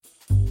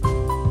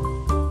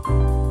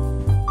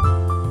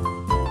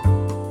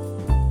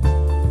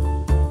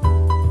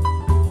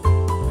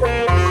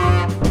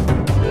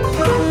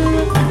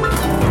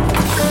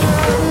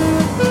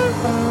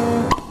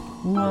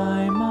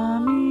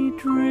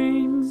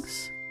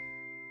Drinks.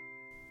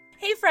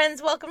 Hey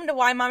friends, welcome to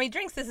Why Mommy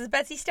Drinks. This is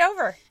Betsy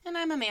Stover. And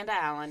I'm Amanda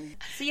Allen.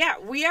 So yeah,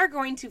 we are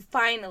going to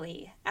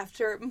finally,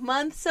 after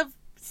months of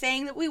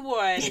saying that we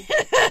would,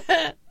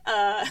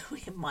 we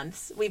have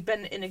months. We've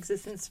been in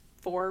existence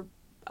for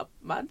a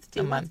month,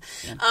 2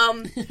 months.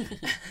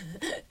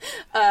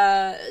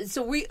 Yeah.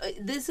 So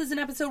this is an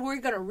episode where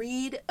we're going to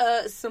read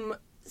some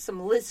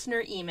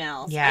listener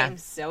emails. Yeah. I am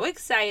so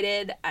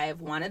excited. I've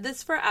wanted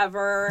this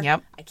forever.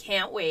 Yep. I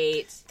can't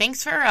wait.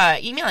 Thanks for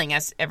emailing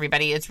us,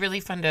 everybody. It's really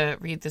fun to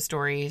read the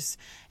stories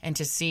and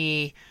to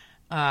see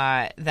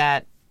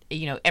that,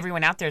 you know,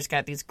 everyone out there's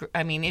got these.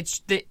 I mean,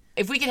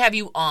 if we could have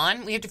you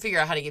on, we have to figure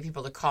out how to get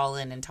people to call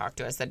in and talk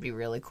to us. That'd be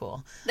really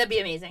cool. That'd be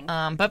amazing.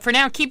 But for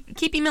now,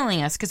 keep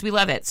emailing us because we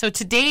love it. So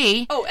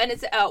today... Oh, and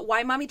it's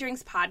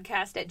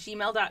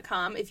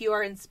whymommydrinkspodcast@gmail.com. If you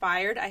are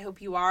inspired, I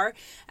hope you are,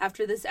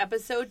 after this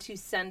episode, to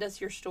send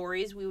us your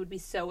stories. We would be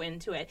so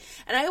into it.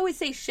 And I always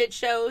say shit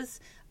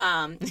shows.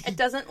 It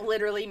doesn't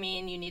literally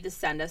mean you need to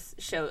send us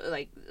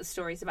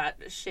stories about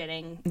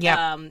shitting.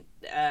 Yeah.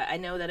 I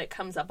know that it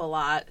comes up a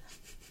lot.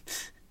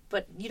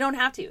 But you don't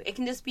have to. It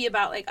can just be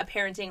about, like, a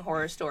parenting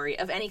horror story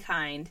of any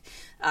kind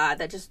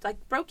that just,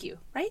 like, broke you,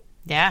 right?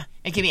 Yeah.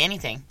 It could be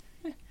anything.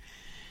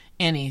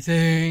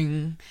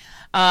 Anything.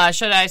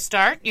 Should I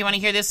start? You want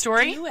to hear this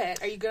story? Do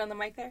it. Are you good on the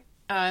mic there?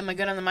 Am I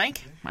good on the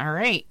mic? All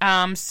right.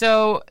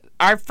 So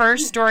our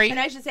first story... And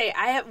I should say,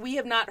 I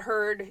have not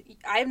heard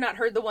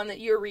the one that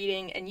you're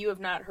reading, and you have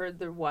not heard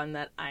the one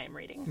that I am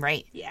reading.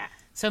 Right. Yeah.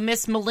 So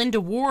Miss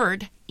Melinda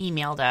Ward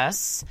emailed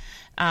us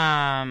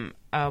a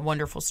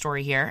wonderful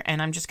story here,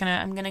 and I'm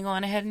gonna go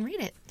on ahead and read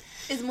it.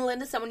 Is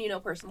Melinda someone you know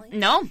personally?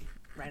 No.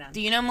 Right on.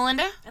 Do you know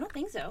Melinda? I don't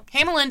think so.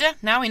 Hey, Melinda.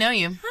 Now we know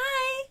you.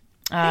 Hi.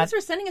 Thanks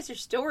for sending us your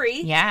story.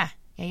 Yeah.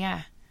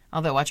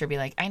 Although watch her be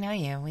like, I know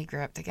you. We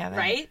grew up together.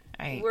 Right?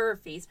 We're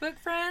Facebook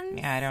friends.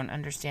 Yeah, I don't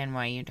understand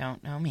why you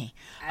don't know me.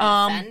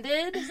 I'm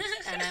offended,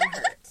 and I'm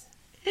hurt.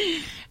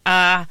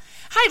 Hi,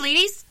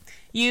 ladies.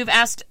 You've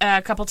asked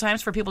a couple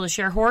times for people to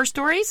share horror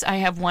stories. I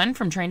have one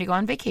from trying to go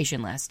on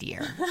vacation last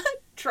year.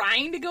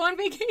 Trying to go on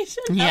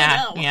vacation?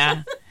 Yeah, Oh, no.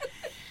 yeah.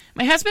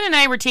 My husband and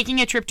I were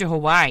taking a trip to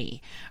Hawaii.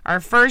 Our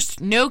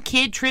first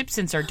no-kid trip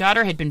since our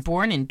daughter had been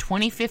born in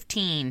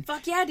 2015.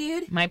 Fuck yeah,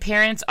 dude. My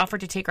parents offered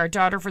to take our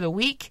daughter for the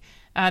week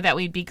that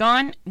we'd be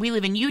gone. We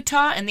live in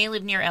Utah, and they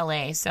live near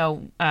L.A.,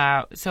 so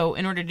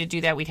in order to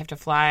do that, we'd have to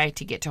fly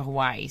to get to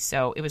Hawaii.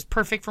 So it was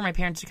perfect for my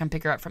parents to come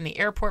pick her up from the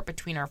airport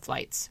between our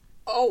flights.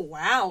 Oh,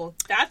 wow.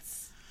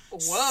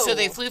 Whoa. So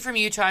they flew from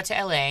Utah to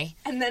L.A.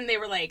 And then they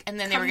were like, and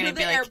then they were going to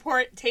be the like,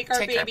 airport, take our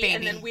baby,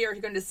 and then we are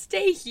going to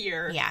stay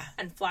here. Yeah.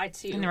 And fly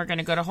to. And then we're going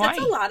to go to Hawaii.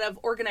 That's a lot of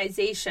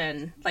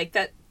organization. Like,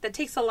 that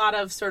takes a lot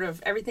of sort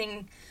of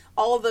everything.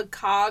 All of the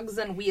cogs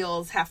and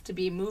wheels have to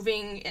be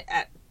moving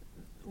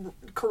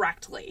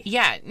correctly.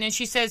 Yeah. And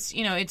she says,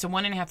 you know, it's a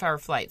 1.5 hour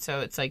flight.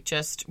 So it's like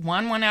just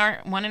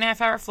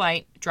 1.5 hour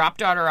flight, drop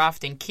daughter off,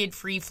 then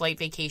kid-free flight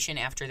vacation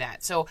after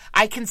that. So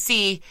I can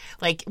see,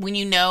 like, when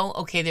you know,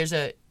 okay,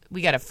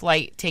 we got a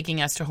flight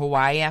taking us to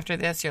Hawaii after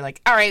this, you're like,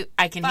 all right,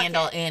 I can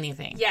handle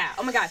anything. Yeah.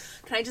 Oh, my God.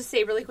 Can I just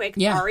say really quick?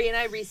 Yeah. Ari and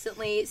I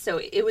recently, so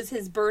it was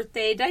his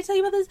birthday. Did I tell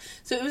you about this?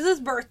 So it was his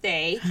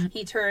birthday.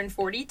 He turned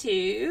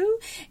 42.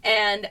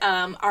 And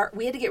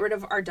we had to get rid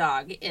of our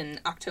dog in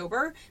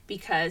October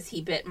because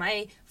he bit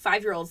my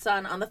 5-year-old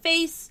son on the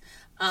face.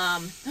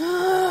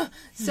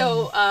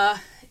 So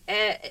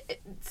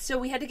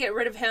we had to get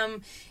rid of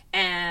him.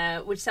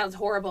 Which sounds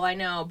horrible, I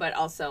know, but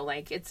also,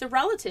 like, it's a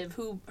relative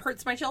who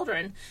hurts my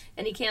children,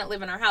 and he can't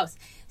live in our house.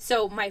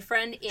 So my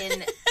friend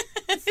in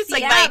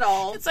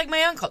Seattle... It's like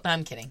my uncle. No,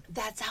 I'm kidding.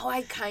 That's how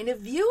I kind of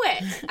view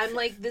it. I'm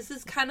like, this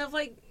is kind of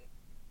like...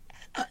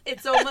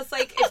 it's almost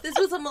like if this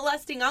was a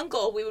molesting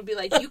uncle, we would be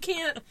like, you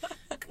can't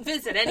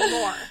visit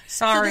anymore.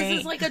 Sorry. So this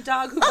is like a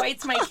dog who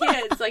bites my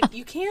kids. Like,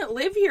 you can't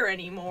live here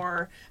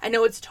anymore. I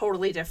know it's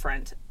totally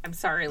different. I'm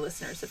sorry,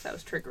 listeners, if that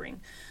was triggering.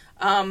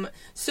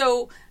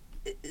 So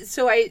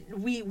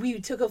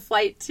we took a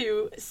flight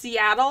to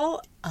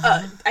Seattle.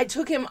 I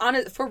took him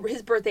for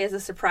his birthday as a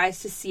surprise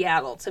to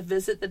Seattle to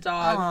visit the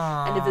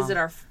dog and to visit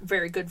our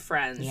very good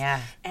friends. Yeah.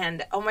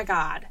 And oh my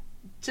God,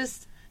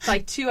 just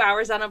like 2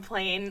 hours on a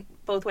plane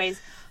both ways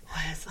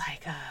was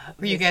like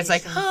were you guys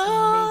like, it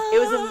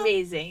was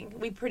amazing.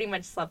 We pretty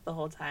much slept the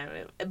whole time,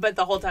 but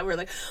the whole time we were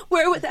like,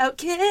 we're without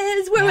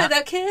kids.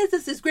 Without kids.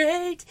 This is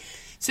great.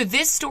 So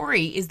this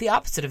story is the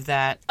opposite of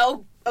that.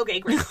 Oh, okay,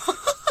 great.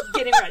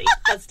 Getting ready.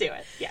 Let's do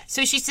it. Yeah.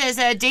 So she says,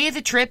 day of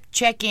the trip,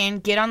 check in,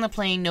 get on the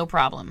plane, no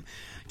problem.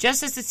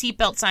 Just as the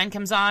seatbelt sign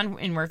comes on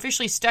and we're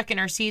officially stuck in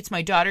our seats,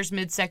 my daughter's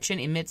midsection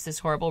emits this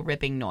horrible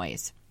ripping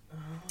noise.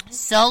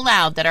 So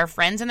loud that our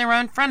friends in the row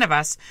in front of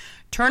us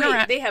turn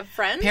around. They have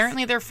friends?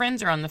 Apparently their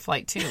friends are on the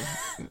flight too.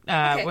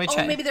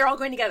 Okay. Maybe they're all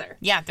going together.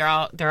 Yeah, they're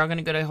all going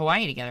to go to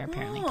Hawaii together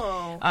apparently.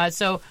 Oh.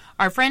 So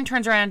our friend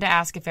turns around to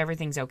ask if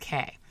everything's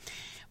okay.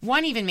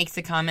 One even makes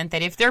the comment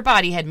that if their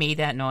body had made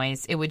that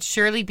noise, it would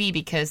surely be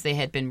because they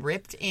had been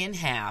ripped in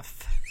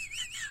half.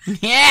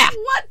 Yeah.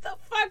 What the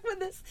fuck with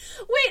this?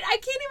 Wait, I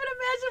can't even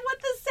imagine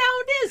what the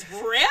sound is.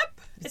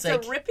 Rip? It's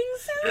like, a ripping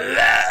sound?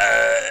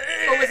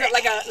 Or was it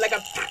like a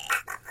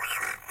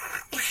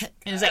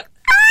it was like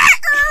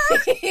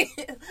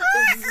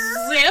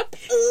zip?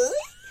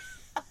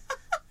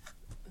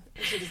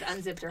 She just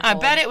unzipped her I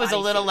bet it was a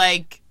little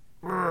like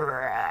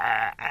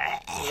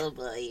oh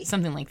boy.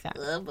 something like that.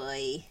 Oh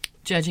boy.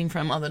 Judging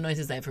from all the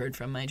noises I've heard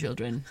from my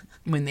children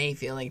when they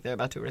feel like they're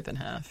about to rip in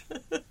half.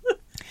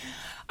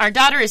 Our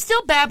daughter is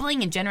still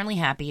babbling and generally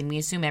happy, and we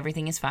assume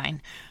everything is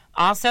fine.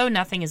 Also,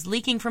 nothing is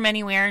leaking from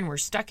anywhere, and we're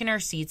stuck in our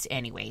seats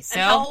anyway. So,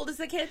 and how old is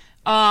the kid?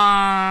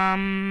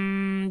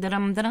 I'm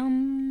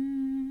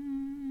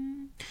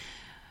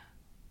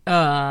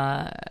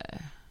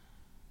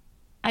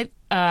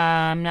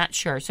not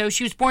sure. So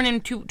she was born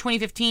in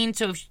 2015.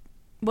 So,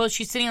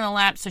 she's sitting on the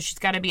lap, so she's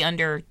got to be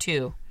under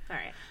 2. All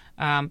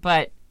right.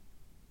 But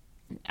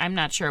I'm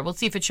not sure. We'll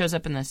see if it shows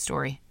up in the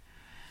story.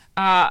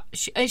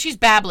 She's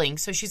babbling,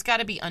 so she's got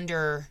to be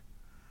under.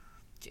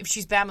 If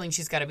she's babbling,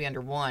 she's got to be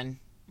under 1,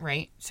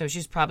 right? So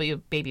she's probably a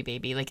baby.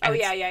 Like,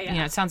 yeah. You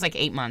know, it sounds like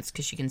 8 months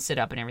because she can sit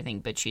up and everything,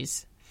 but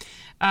she's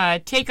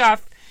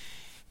takeoff.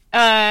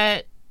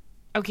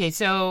 Okay,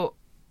 so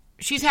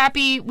she's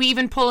happy. We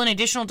even pull an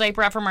additional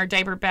diaper out from our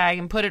diaper bag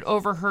and put it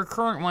over her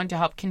current one to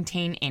help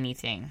contain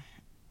anything.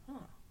 Huh.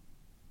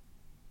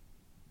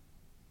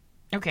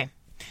 Okay.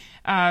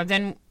 Let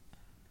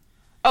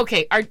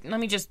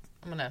me just,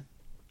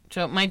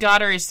 so my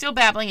daughter is still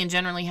babbling and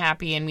generally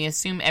happy, and we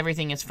assume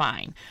everything is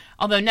fine.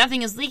 Although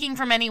nothing is leaking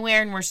from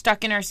anywhere, and we're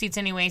stuck in our seats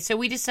anyway, so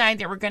we decide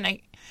that we're going to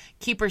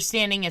keep her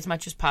standing as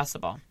much as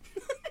possible.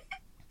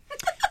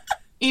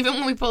 Even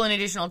when we pull an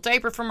additional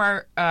diaper from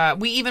our, diaper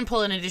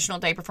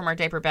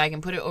bag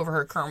and put it over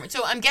her current.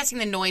 So I'm guessing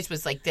the noise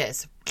was like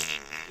this.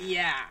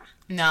 Yeah.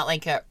 Not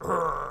like it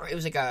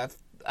was like a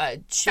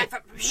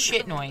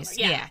shit noise.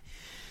 Yeah.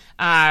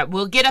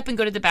 We'll get up and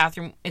go to the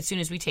bathroom as soon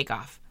as we take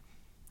off.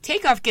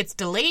 Takeoff gets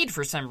delayed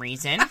for some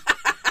reason,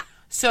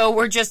 so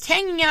we're just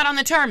hanging out on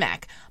the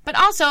tarmac, but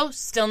also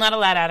still not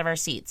allowed out of our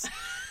seats.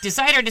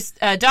 Daughter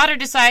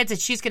decides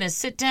that she's going to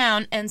sit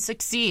down and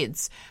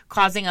succeeds,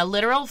 causing a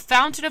literal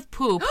fountain of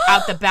poop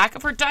out the back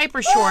of her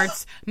diaper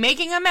shorts,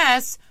 making a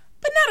mess,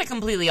 but not a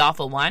completely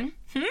awful one.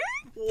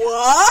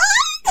 What?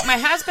 My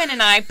husband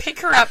and I pick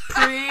her up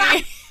How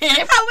is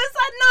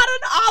that not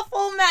an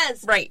awful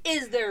mess? Right.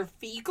 Is there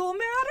fecal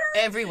matter?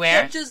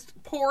 Everywhere. That just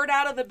poured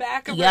out of the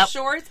back of her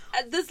shorts?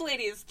 This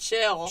lady is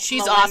chill.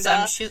 She's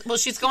Melinda. awesome.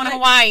 She's going to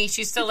Hawaii.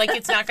 She's still like,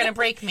 it's not going to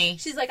break me.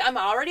 She's like, I'm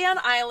already on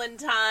island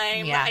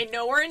time. Yeah. I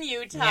know we're in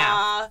Utah.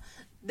 Yeah.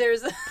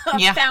 There's a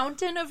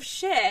fountain of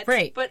shit.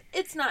 Right. But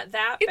it's not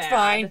that bad. It's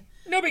fine.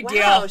 No big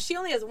deal. Wow, she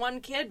only has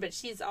 1 kid, but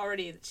she has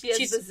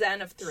the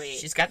Zen of 3.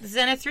 She's got the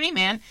Zen of 3,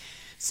 man.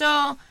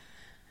 So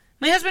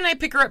my husband and I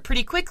pick her up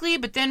pretty quickly,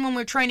 but then when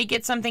we're trying to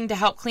get something to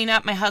help clean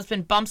up, my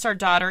husband bumps our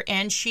daughter,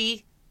 and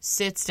she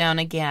sits down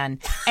again.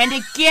 And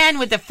again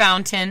with the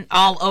fountain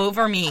all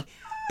over me.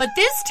 But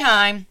this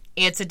time,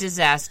 it's a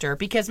disaster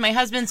because my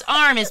husband's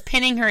arm is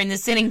pinning her in the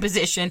sitting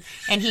position,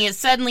 and he is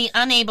suddenly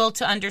unable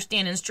to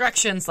understand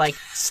instructions like,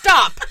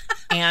 stop,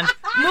 and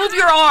move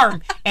your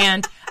arm,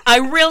 and I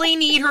really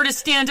need her to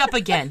stand up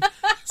again.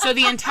 So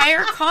the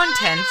entire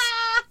contents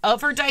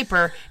of her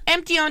diaper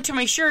empty onto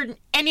my shirt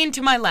and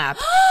into my lap.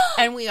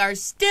 And we are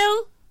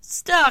still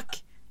stuck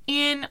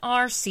in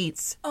our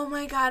seats. Oh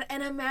my God,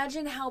 and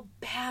imagine how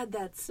bad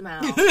that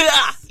smells.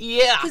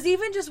 Yeah. Because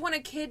even just when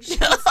a kid shits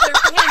their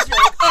pants, you're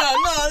like,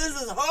 oh no,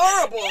 this is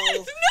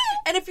horrible.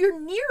 And if you're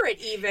near it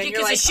even,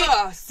 you're like,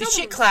 the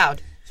shit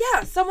cloud.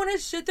 Yeah, someone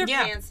has shit their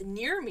pants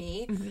near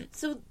me. Mm-hmm.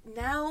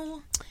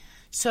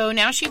 So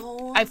now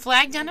I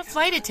flagged down a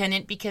flight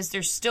attendant because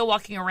they're still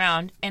walking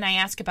around, and I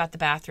ask about the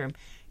bathroom.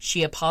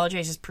 She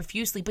apologizes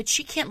profusely, but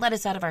she can't let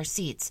us out of our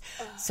seats.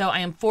 So I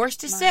am forced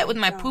to sit with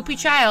my poopy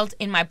child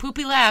in my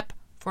poopy lap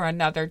for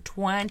another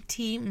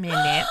 20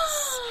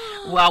 minutes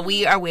while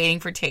we are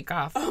waiting for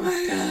takeoff. Oh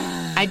my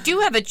God. I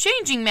do have a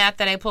changing mat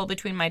that I pull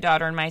between my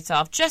daughter and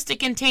myself just to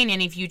contain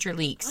any future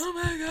leaks. Oh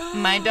my God.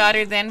 My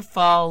daughter then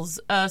falls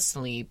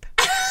asleep.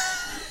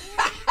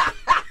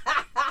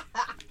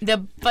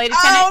 The flight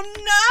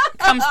attendant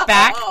comes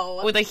back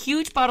with a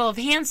huge bottle of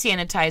hand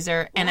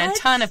sanitizer and a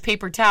ton of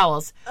paper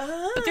towels.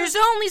 But there's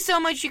only so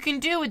much you can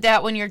do with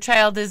that when your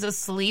child is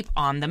asleep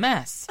on the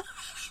mess.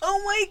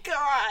 Oh my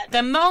God.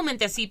 The moment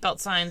the seatbelt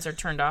signs are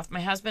turned off,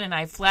 my husband and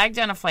I flag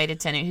down a flight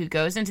attendant who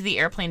goes into the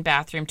airplane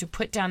bathroom to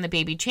put down the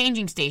baby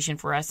changing station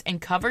for us and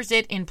covers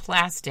it in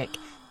plastic,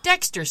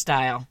 Dexter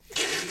style.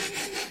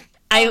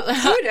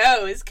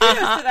 Kudos to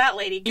that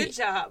lady. Good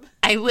job.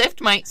 I lift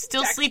my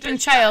still sleeping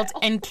child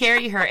and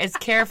carry her as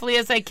carefully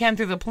as I can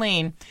through the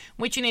plane,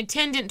 which an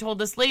attendant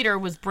told us later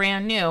was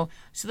brand new,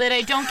 so that I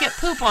don't get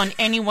poop on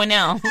anyone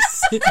else.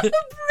 Brand new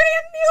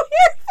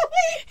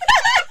airplane.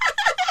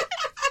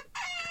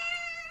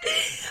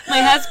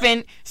 My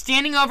husband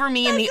standing over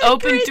me in the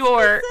open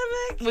door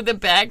with a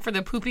bag for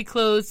the poopy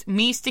clothes,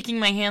 me sticking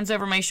my hands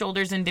over my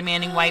shoulders and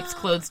demanding wipes,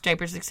 clothes,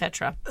 diapers,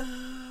 etc.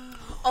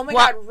 Oh my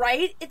God,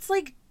 right? It's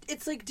like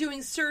it's like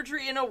doing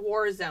surgery in a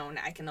war zone.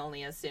 I can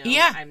only assume.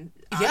 Yeah. I'm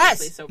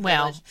obviously so privileged.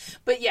 Well.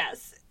 But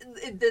yes,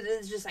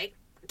 it's just like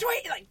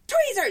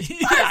tweezers,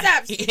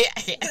 forceps,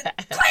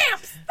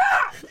 clamps.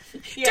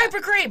 Yeah.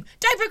 Diaper cream,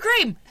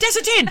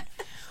 Desitin.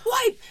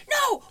 Wipe,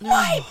 no,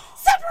 wipe.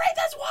 Separate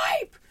this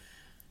wipe.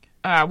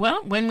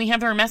 Well, when we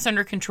have our mess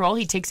under control,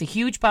 he takes a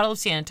huge bottle of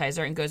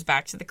sanitizer and goes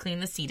back to clean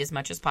the seat as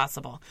much as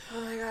possible.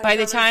 Oh my God, By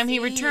the time he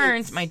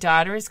returns, my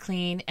daughter is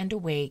clean and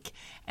awake,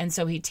 and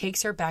so he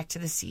takes her back to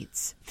the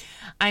seats.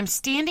 I'm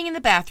standing in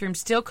the bathroom,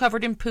 still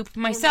covered in poop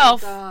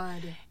myself,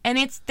 and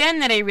it's then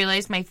that I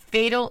realize my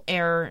fatal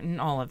error in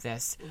all of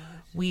this.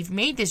 We've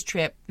made this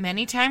trip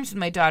many times with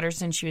my daughter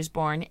since she was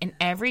born, and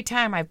every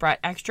time I've brought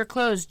extra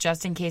clothes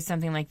just in case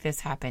something like this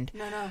happened.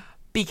 No.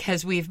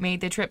 Because we've made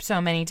the trip so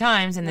many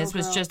times, and this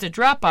was just a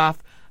drop-off,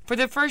 for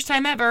the first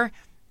time ever,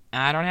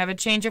 I don't have a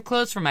change of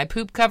clothes for my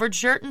poop-covered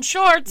shirt and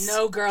shorts.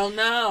 No, girl,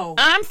 no.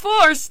 I'm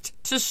forced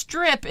to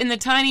strip in the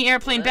tiny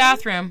airplane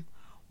bathroom,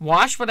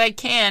 wash what I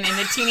can in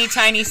the teeny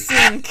tiny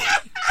sink.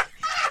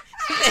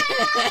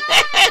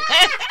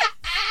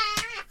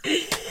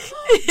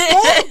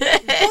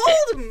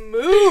 Bold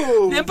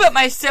move. Then put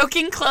my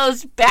soaking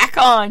clothes back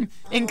on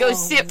and go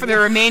sit for the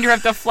remainder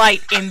of the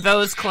flight in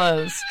those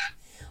clothes.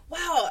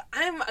 Wow,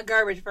 I'm a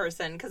garbage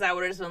person because I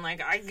would have just been like,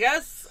 I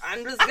guess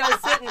I'm just going to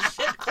sit in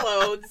shit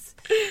clothes.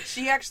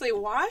 She actually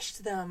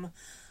washed them.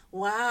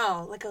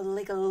 Wow, like a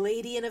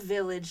lady in a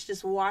village,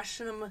 just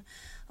washing them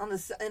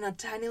in a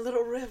tiny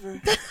little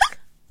river.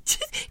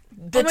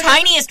 The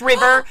tiniest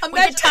river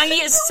with the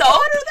tiniest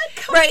soap.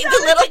 Right,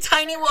 the little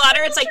tiny water.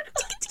 It's like...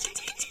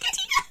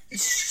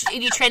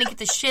 And you trying to get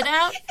the shit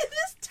out?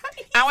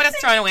 I would have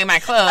thrown away my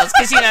clothes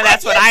because,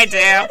 that's what I do.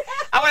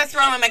 I would have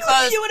thrown away my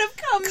clothes. You would have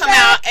come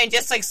out and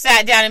just,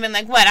 sat down and been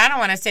like, what? I don't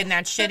want to sit in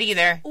that shit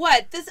either.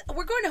 What?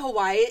 We're going to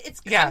Hawaii.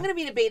 I'm going to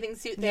be in a bathing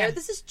suit there. Yeah.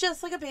 This is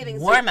just like a bathing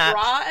suit. Warm up.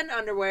 Bra and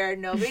underwear,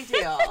 no big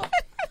deal.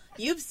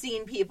 You've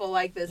seen people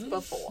like this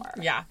before.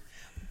 Yeah.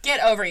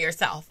 Get over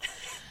yourself.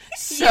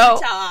 So,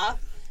 Utah.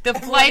 The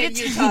flight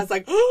attendant... Utah's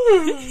like,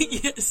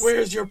 yes.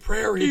 Where's your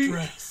prairie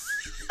dress?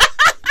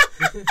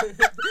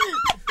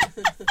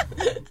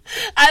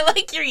 I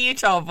like your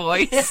Utah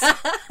voice.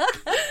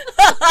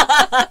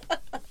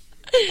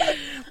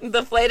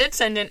 The flight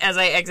attendant, as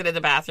I exited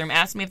the bathroom,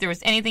 asked me if there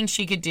was anything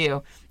she could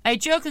do. I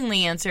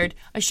jokingly answered,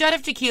 a shot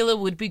of tequila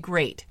would be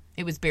great.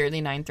 It was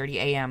barely 9:30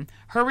 a.m.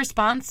 Her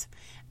response,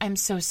 I'm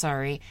so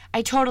sorry.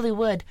 I totally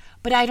would,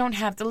 but I don't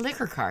have the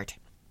liquor cart.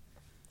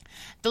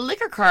 The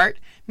liquor cart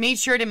made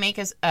sure to make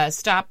a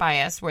stop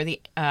by us where the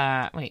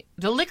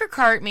liquor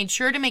cart made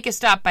sure to make a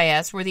stop by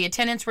us where the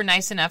attendants were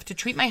nice enough to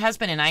treat my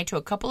husband and I to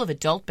a couple of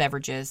adult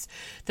beverages.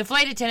 The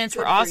flight attendants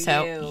were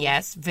also,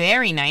 yes,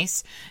 very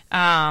nice,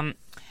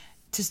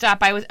 to stop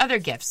by with other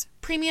gifts,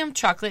 premium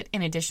chocolate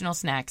and additional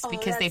snacks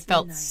because they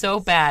felt so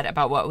bad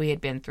about what we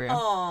had been through.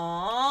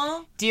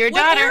 Aww. Dear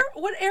daughter.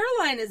 What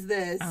airline is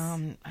this?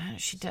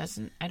 She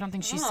doesn't. I don't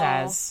think she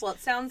says. Well,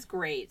 it sounds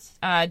great.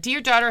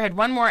 Dear daughter had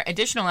one more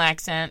additional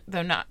accident,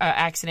 though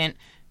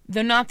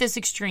not this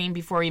extreme,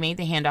 before we made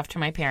the handoff to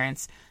my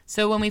parents.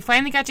 So when we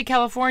finally got to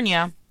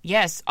California,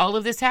 yes, all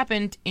of this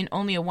happened in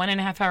only a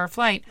 1.5-hour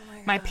flight.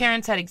 My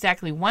parents had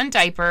exactly one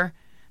diaper,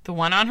 the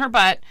one on her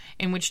butt,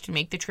 in which to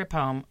make the trip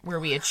home, where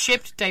we had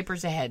shipped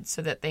diapers ahead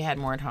so that they had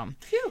more at home.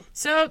 Phew.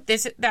 So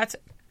that's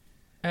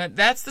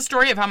the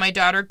story of how my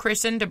daughter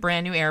christened a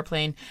brand new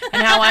airplane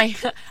and how I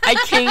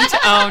came to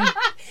own.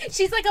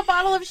 She's like a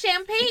bottle of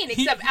champagne,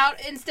 except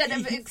instead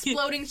of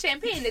exploding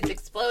champagne, it's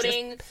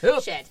exploding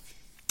shit.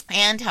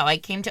 And how I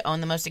came to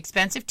own the most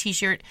expensive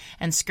t-shirt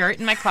and skirt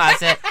in my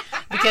closet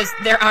because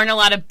there aren't a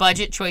lot of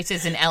budget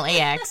choices in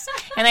LAX.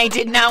 And I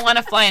did not want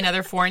to fly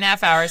another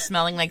 4.5 hours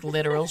smelling like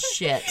literal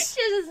shit.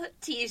 She has a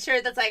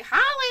t-shirt that's like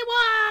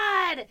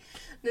Hollywood.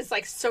 This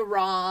like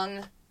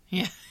sarong.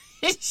 Yeah.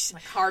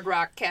 Like Hard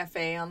Rock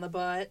Cafe on the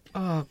butt.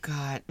 Oh,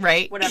 God.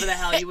 Right? Whatever the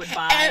hell you would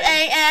buy.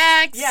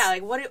 LAX! Yeah,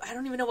 like I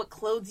don't even know what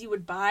clothes you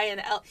would buy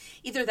in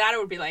either that or it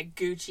would be like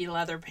Gucci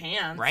leather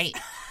pants. Right.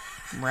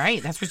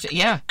 Right. That's what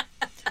yeah.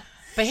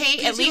 But hey,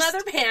 Gucci at least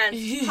leather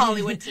pants,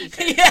 Hollywood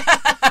t-shirt. Yeah.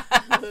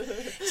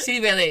 She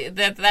really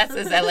that's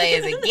as LA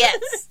as it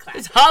gets.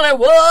 It's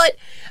Hollywood.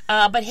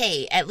 But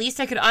hey, at least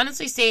I could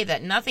honestly say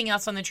that nothing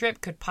else on the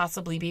trip could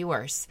possibly be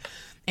worse.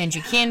 And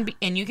you can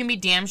be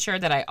damn sure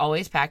that I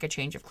always pack a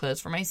change of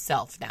clothes for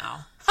myself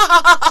now.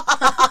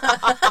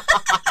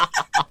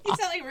 You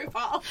sound like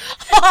RuPaul.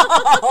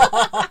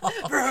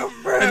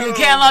 If you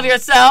can't love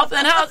yourself,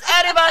 then how's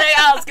anybody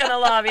else gonna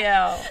love you?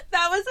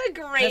 That was a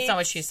great That's not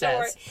what she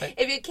story. says. But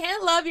if you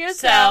can't love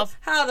yourself,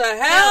 how the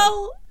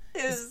hell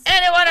is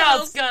anyone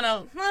else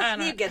gonna?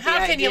 You get the how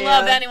can idea. you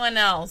love anyone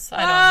else?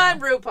 I don't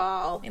know.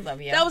 RuPaul. I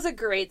love you. That was a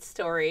great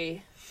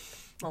story.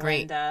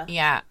 Melinda. Great.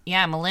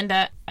 Yeah,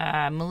 Melinda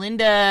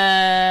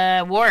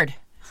Ward.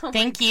 Oh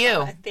Thank you.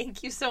 God.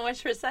 Thank you so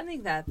much for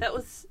sending that. That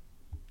was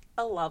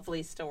a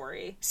lovely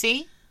story.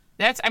 See?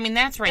 That's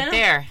right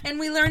there. And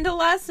we learned a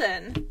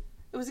lesson.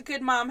 It was a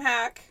good mom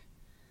hack.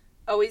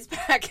 Always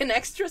pack an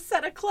extra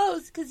set of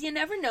clothes because you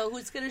never know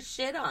who's going to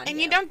shit on you.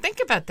 And you don't think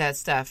about that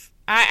stuff.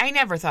 I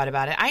never thought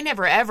about it. I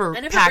never ever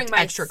I never packed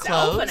bring extra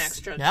myself clothes. an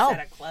extra No.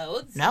 set of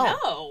clothes.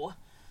 No.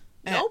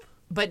 Nope.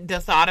 But the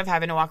thought of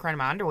having to walk around in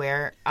my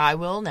underwear, I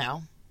will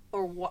now.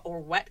 Or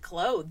wet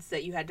clothes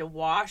that you had to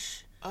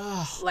wash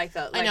like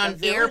a an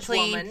village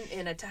airplane woman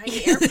in a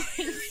tiny airplane.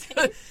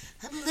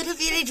 I'm a little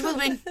village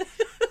woman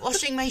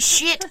washing my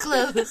shit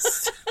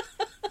clothes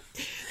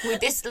with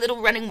this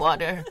little running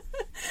water.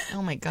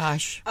 Oh my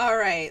gosh. All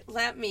right,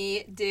 let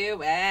me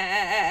do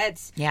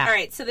it. Yeah. All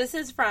right, so this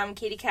is from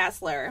Katie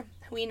Kassler.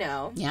 We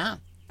know. Yeah.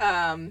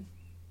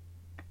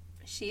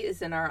 She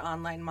is in our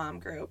online mom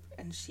group,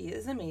 and she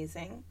is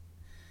amazing.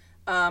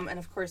 And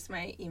of course,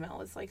 my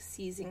email is like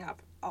seizing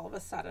up all of a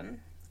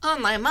sudden.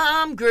 On my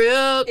mom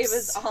groups. It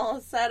was all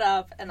set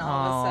up, and all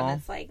of a sudden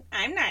it's like,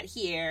 I'm not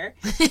here.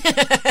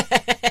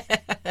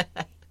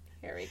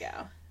 Here we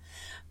go.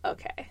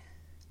 Okay.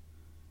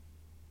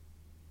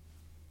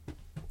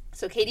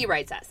 So Katie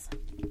writes us.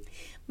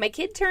 My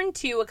kid turned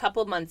 2 a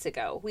couple months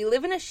ago. We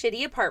live in a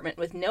shitty apartment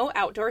with no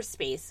outdoor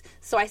space,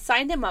 so I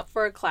signed him up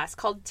for a class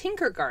called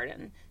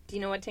Tinkergarten. Do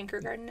you know what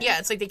Tinkergarten is? Yeah,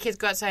 it's like the kids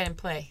go outside and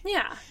play.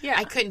 Yeah.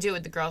 I couldn't do it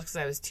with the girls because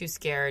I was too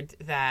scared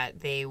that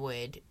they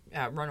would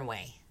run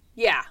away.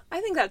 Yeah,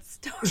 I think that's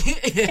totally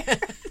fair.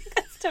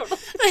 That's totally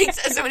fair. Like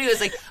somebody was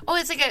like, "Oh,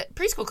 it's like a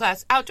preschool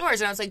class outdoors,"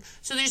 and I was like,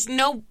 "So there's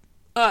no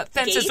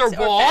fences Gates or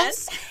or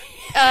walls?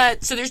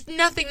 So there's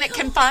nothing that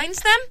confines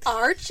them?"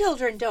 Our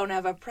children don't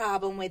have a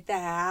problem with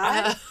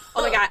that.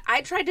 Oh my god,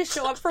 I tried to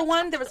show up for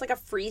one. There was like a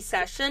free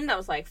session. I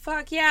was like,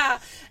 "Fuck yeah!"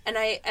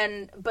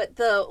 But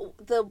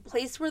the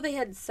place where they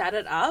had set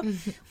it up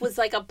was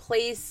like a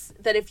place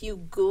that if you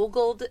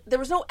Googled, there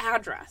was no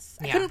address.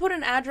 I couldn't put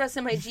an address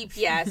in my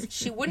GPS.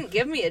 She wouldn't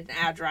give me an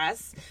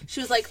address. She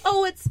was like,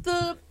 "Oh, it's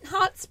the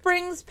Hot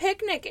Springs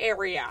picnic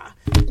area,"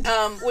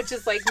 which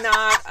is like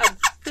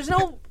there's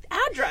no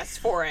address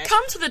for it.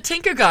 Come to the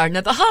Tinkergarten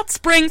at the Hot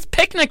Springs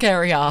picnic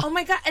area. Oh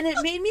my god! And it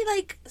made me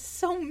like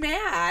so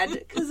mad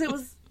because it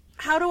was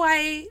how am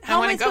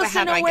I supposed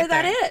to know where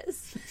that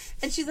is?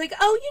 And she's like,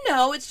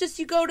 "Oh, it's just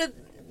you go to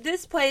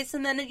this place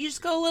and then you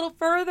just go a little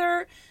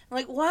further." I'm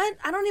like, "What?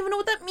 I don't even know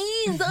what that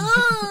means."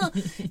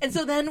 And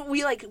so then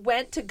we like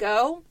went to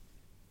go.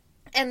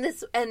 And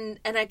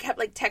I kept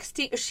like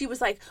texting. She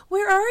was like,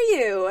 "Where are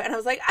you?" And I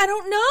was like, "I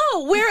don't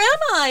know. Where am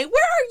I?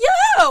 Where are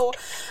you?"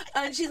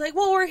 And she's like,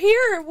 "Well, we're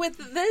here with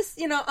this,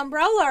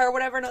 umbrella or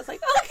whatever." And I was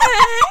like, "Okay."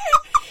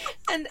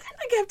 And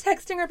I kept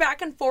texting her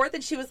back and forth,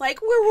 and she was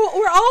like,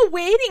 "We're all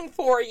waiting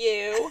for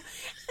you."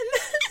 And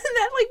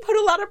that like put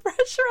a lot of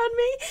pressure on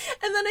me.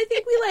 And then I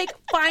think we like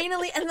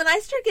finally, and then I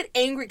started getting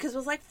angry because I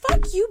was like,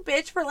 "Fuck you,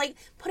 bitch, for like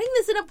putting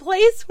this in a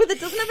place where it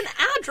doesn't have an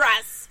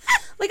address.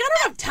 Like, I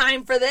don't have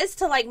time for this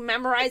to like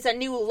memorize a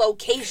new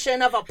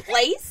location of a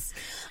place.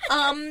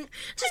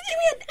 Just give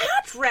me an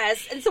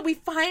address." And so we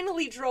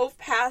finally drove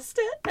past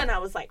it, and I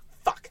was like,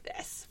 "Fuck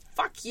this.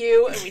 Fuck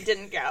you." And we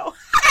didn't go.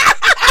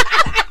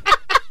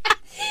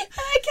 And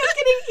I kept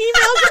getting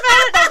emails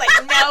about it. I was like,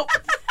 "Nope,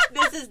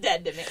 this is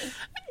dead to me."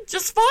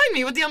 Just find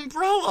me with the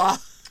umbrella.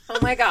 Oh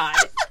my god.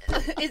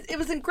 It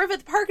was in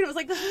Griffith Park, and it was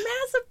like this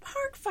massive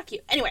park. Fuck you.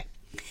 Anyway.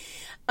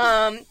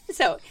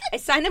 So I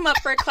signed him up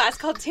for a class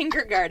called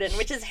Tinkergarten,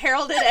 which is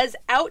heralded as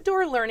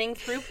outdoor learning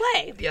through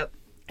play. Yep.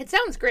 It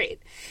sounds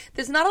great.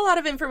 There's not a lot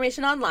of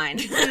information online.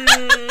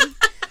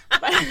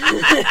 But,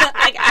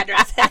 like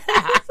addresses.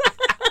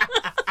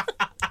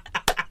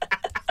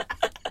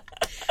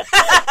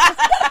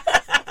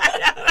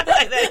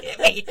 That hit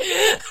me.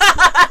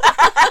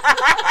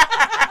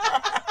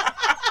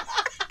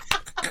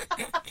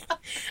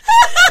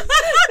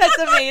 That's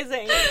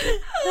amazing.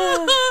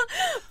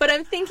 But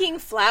I'm thinking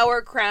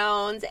flower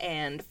crowns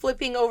and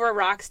flipping over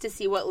rocks to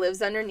see what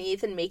lives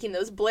underneath and making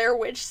those Blair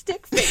Witch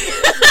stick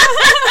figures.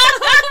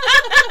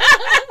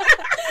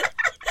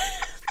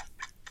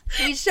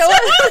 We show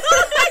up.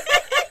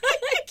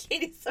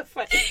 Katie's so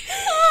funny.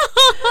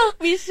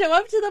 We show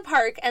up to the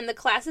park, and the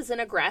class is in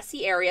a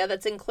grassy area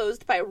that's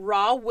enclosed by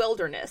raw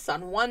wilderness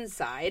on one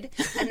side,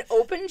 an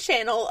open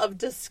channel of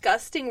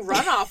disgusting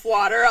runoff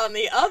water on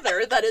the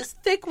other that is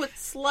thick with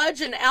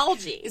sludge and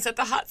algae. Is that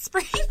the hot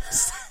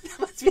springs? That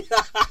must be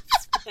the hot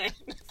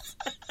springs.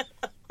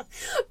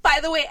 By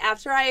the way,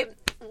 after I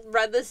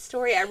read this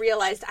story, I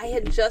realized I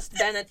had just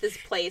been at this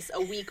place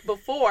a week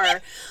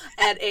before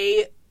at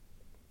a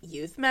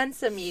youth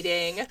Mensa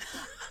meeting.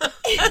 Or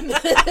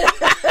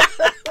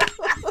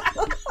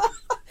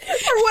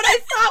what I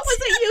thought was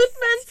a youth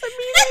Mensa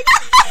meeting,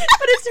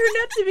 but it turned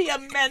out to be a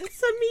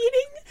Mensa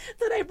meeting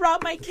that I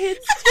brought my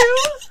kids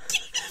to.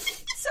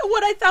 So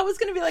what I thought was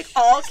going to be like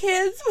all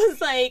kids was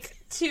like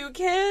 2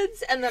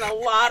 kids, and then a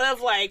lot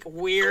of like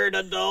weird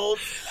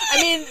adults.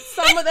 I mean,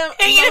 some of them,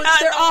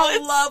 they're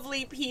all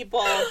lovely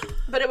people,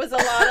 but it was a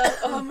lot of,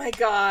 oh my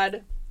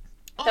god.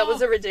 That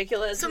was a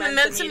ridiculous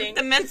Mensa meeting.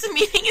 The Mensa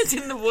meeting is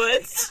in the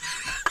woods.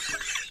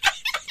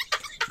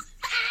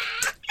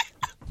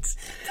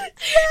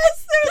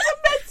 Yes, there's a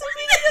Mensa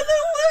meeting in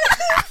the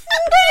woods.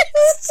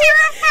 It's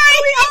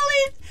terrifying. We all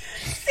ate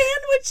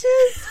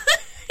sandwiches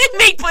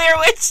make Blair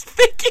Witch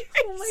figures.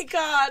 Oh my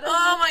god.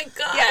 Oh my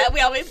god. Yeah,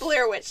 we all made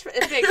Blair Witch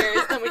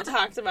figures. Then we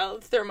talked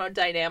about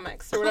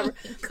thermodynamics or whatever.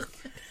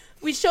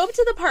 We show up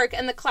to the park,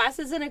 and the class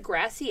is in a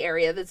grassy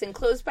area that's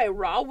enclosed by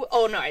raw...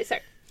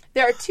 sorry.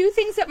 There are two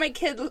things that my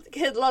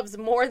kid loves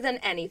more than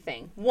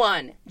anything.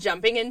 1,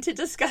 jumping into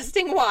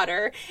disgusting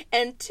water,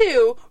 and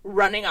 2,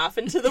 running off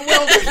into the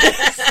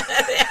wilderness.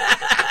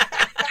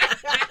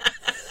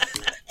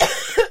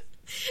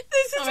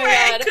 This is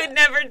why I could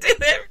never do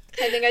it.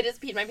 I think I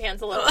just peed my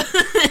pants a little.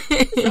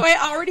 So I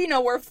already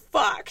know we're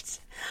fucked.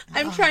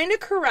 I'm trying to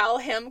corral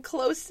him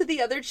close to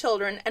the other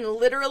children, and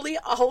literally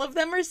all of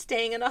them are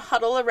staying in a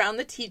huddle around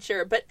the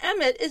teacher, but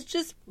Emmett is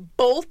just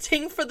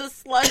bolting for the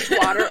sludge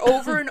water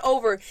over and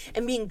over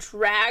and being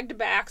dragged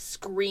back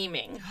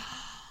screaming.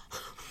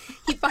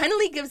 He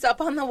finally gives up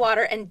on the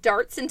water and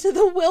darts into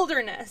the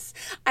wilderness.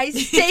 I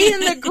stay in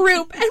the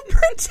group and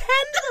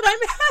pretend that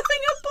I'm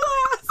having a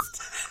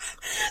blast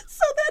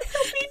so that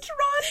he'll be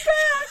drawn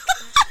back.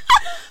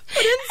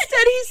 But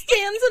instead he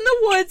stands in the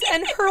woods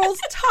and hurls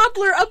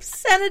toddler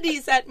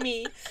obscenities at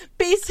me,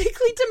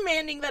 basically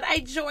demanding that I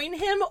join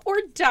him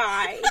or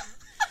die.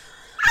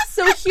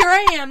 So here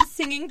I am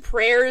singing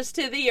prayers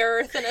to the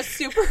earth in a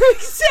super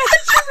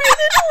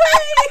exaggerated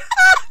way.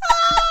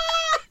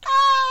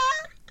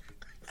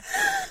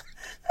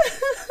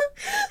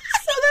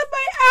 So that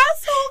my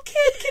asshole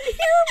kid can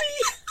hear me.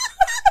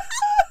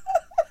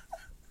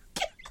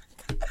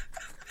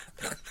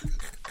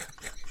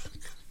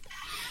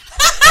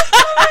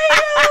 Oh my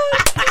god.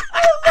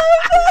 I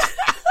love that.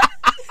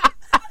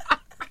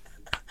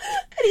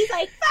 And he's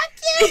like, fuck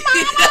you,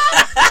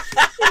 mama.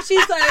 And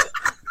she's like,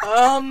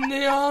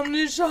 Omni,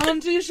 omni,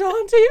 shanti,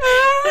 shanti,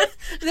 earth.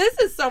 This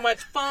is so much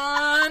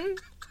fun.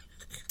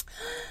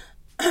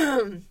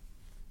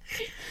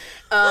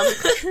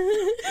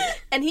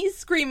 And he's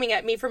screaming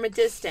at me from a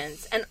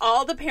distance, and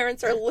all the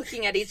parents are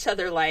looking at each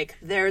other like,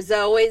 there's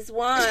always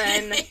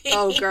one.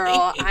 Oh,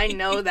 girl, I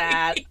know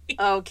that.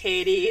 Oh,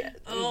 Katie,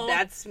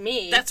 that's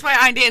me. That's why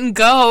I didn't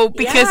go,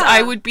 because Yeah.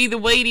 I would be the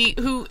lady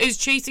who is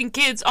chasing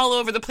kids all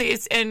over the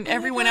place, and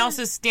everyone else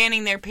is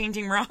standing there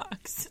painting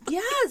rocks.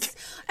 Yes.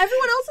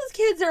 Everyone else's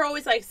kids are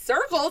always like,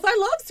 circles. I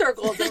love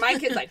circles. And my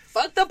kid's like,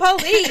 fuck the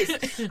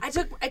police. I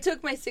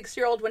took my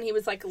 6-year-old when he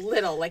was like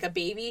little, like a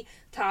baby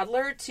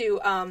toddler, to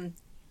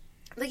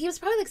like he was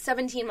probably like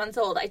 17 months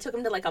old. I took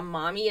him to like a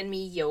mommy and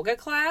me yoga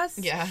class.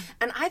 Yeah.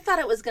 And I thought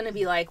it was going to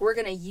be like, we're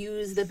going to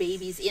use the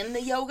babies in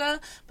the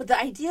yoga. But the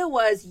idea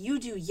was you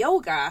do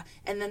yoga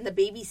and then the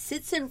baby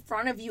sits in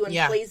front of you and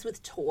plays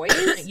with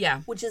toys.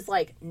 Yeah. Which is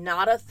like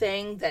not a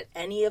thing that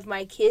any of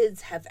my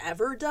kids have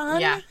ever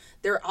done. Yeah.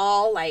 They're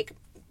all like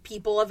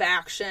people of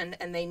action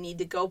and they need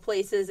to go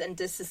places and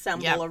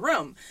disassemble a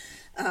room.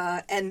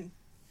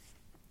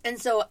 And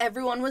so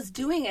everyone was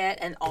doing it,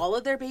 and all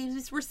of their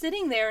babies were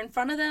sitting there in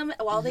front of them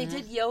while they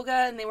did yoga,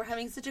 and they were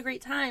having such a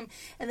great time.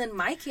 And then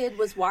my kid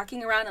was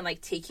walking around and,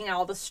 like, taking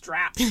all the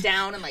straps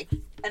down and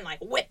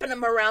whipping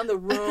them around the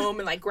room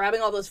and, like,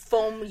 grabbing all those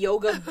foam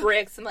yoga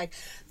bricks and, like,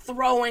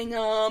 throwing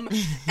them.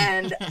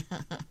 And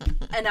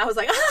I was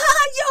like, yoga!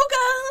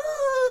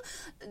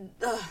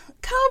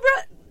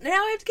 Cobra!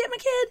 Now I have to get my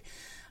kid.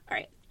 All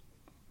right.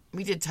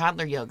 We did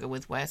toddler yoga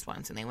with Wes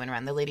once, and they went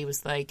around. The lady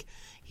was like,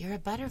 you're a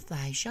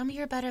butterfly. Show me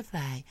your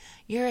butterfly.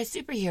 You're a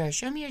superhero.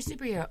 Show me your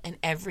superhero. And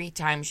every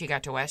time she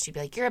got to Wes, she'd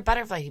be like, you're a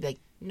butterfly. He'd be like,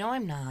 no,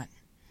 I'm not.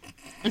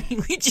 And he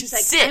would just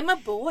sit. I'm a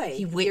boy.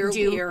 He wouldn't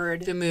do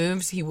weird. the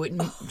moves. He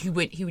wouldn't.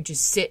 He would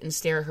just sit and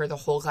stare at her the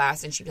whole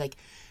class. And she'd be like,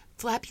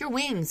 flap your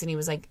wings. And he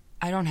was like,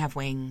 I don't have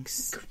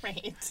wings.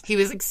 Great. He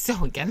was like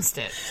so against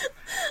it.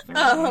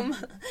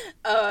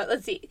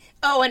 Let's see.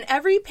 Oh, and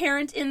every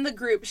parent in the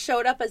group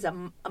showed up as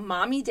a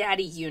mommy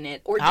daddy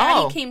unit, or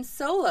daddy came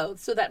solo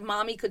so that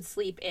mommy could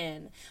sleep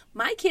in.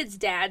 My kid's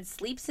dad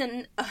sleeps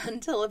in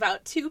until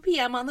about 2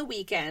 p.m. on the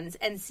weekends,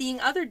 and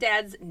seeing other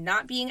dads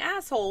not being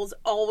assholes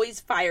always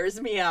fires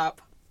me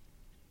up.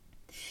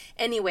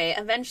 Anyway,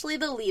 eventually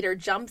the leader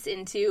jumps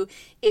into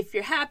If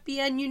You're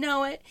Happy and You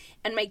Know It,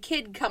 and my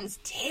kid comes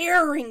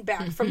tearing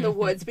back from the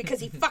woods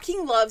because he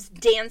fucking loves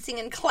dancing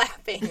and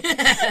clapping.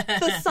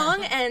 The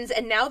song ends,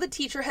 and now the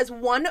teacher has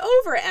won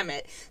over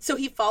Emmett, so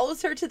he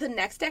follows her to the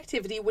next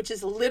activity, which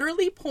is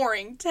literally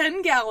pouring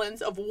 10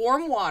 gallons of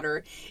warm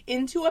water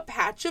into a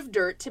patch of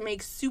dirt to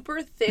make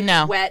super thick,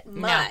 wet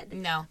mud.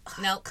 No.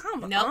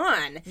 Come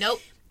on.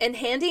 Nope. And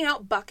handing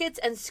out buckets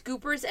and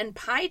scoopers and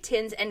pie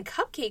tins and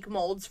cupcake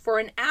molds for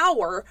an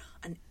hour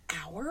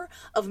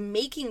of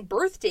making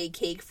birthday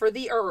cake for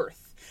the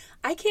earth.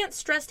 I can't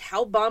stress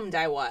how bummed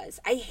I was.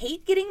 I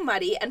hate getting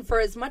muddy, and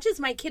for as much as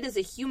my kid is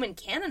a human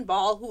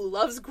cannonball who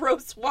loves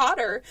gross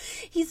water,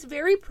 he's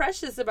very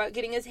precious about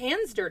getting his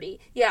hands dirty.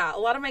 Yeah, a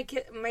lot of my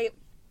kids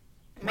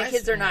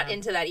are not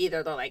into that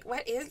either. They're like,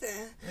 what is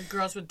it? The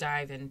girls would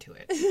dive into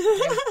it. They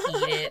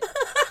would eat it.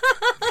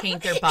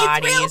 Paint their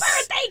bodies. It's real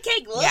birthday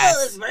cake.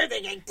 Yes. This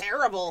birthday cake,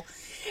 terrible.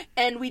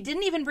 And we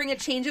didn't even bring a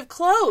change of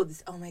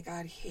clothes. Oh my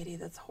God, Katie,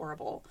 that's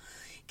horrible.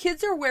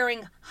 Kids are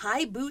wearing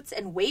high boots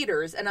and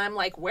waders, and I'm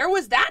like, where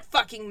was that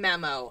fucking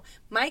memo?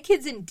 My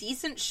kid's in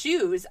decent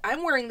shoes.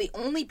 I'm wearing the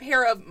only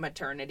pair of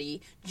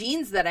maternity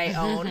jeans that I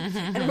own,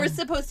 and we're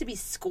supposed to be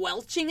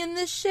squelching in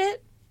this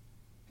shit?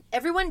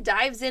 Everyone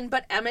dives in,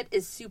 but Emmett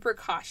is super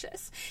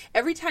cautious.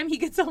 Every time he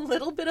gets a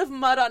little bit of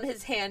mud on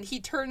his hand, he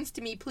turns to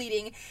me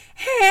pleading,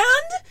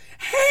 hand?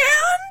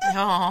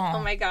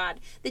 Oh my God.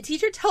 The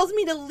teacher tells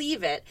me to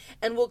leave it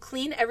and we'll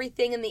clean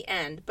everything in the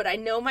end, but I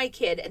know my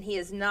kid and he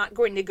is not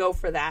going to go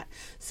for that.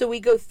 So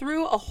we go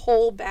through a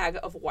whole bag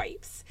of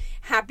wipes.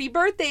 Happy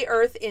birthday,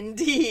 Earth,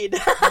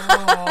 indeed.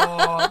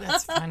 Oh,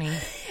 that's funny.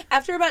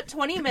 After about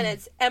 20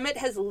 minutes, Emmett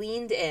has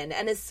leaned in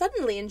and is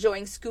suddenly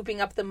enjoying scooping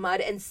up the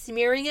mud and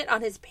smearing it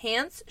on his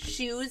pants,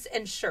 shoes,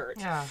 and shirt.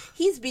 Yeah.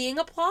 He's being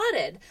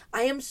applauded.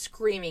 I am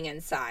screaming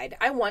inside.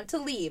 I want to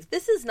leave.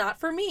 This is not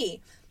for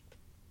me.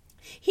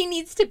 He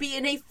needs to be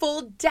in a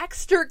full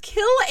Dexter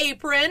kill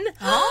apron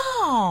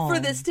for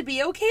this to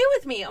be okay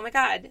with me. Oh my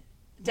God.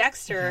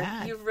 Dexter,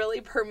 you've really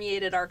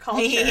permeated our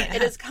culture. Yeah.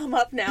 It has come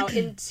up now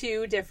in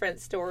 2 different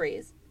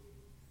stories.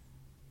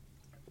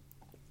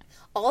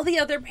 All the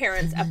other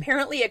parents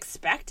apparently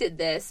expected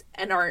this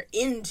and are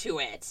into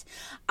it.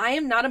 I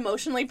am not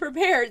emotionally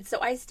prepared,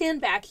 so I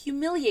stand back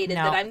humiliated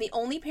that I'm the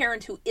only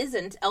parent who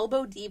isn't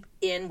elbow deep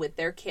in with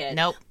their kid.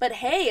 Nope. But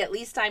hey, at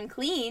least I'm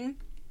clean.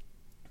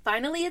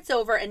 Finally, it's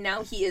over, and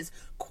now he is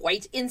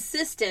quite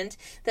insistent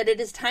that it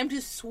is time to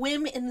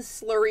swim in the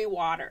slurry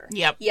water.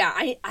 Yep. Yeah,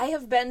 I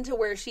have been to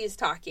where she is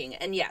talking,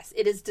 and yes,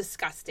 it is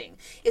disgusting.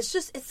 It's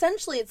just,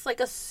 essentially, it's like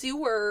a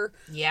sewer,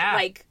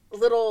 like,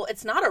 little,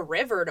 it's not a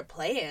river to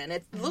play in.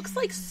 It looks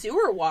like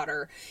sewer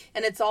water,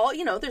 and it's all,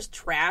 you know, there's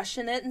trash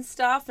in it and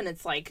stuff, and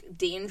it's, like,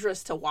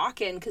 dangerous to walk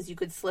in because you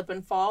could slip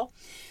and fall.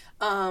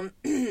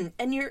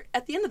 And you're,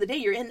 at the end of the day,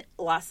 you're in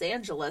Los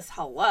Angeles,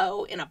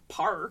 in a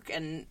park,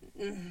 and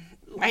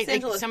Los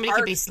Angeles somebody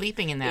Park, could be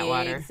sleeping in that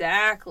water.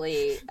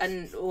 Exactly.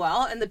 And,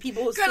 well, and the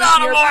people who get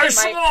out of our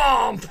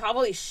swamp!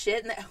 Probably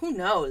shit in that. Who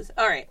knows?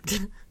 All right.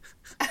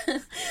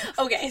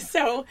 Okay,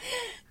 so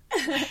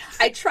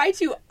I try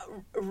to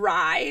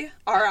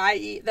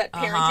R-I-E, that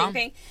parenting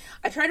thing.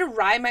 I try to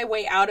rye my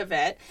way out of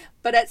it,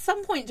 but at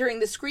some point during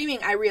the screaming,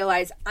 I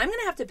realize I'm going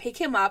to have to pick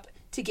him up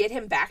to get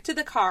him back to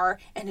the car,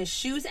 and his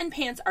shoes and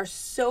pants are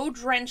so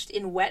drenched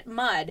in wet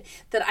mud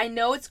that I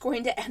know it's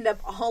going to end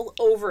up all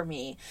over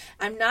me.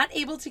 I'm not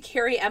able to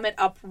carry Emmett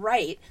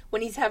upright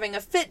when he's having a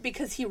fit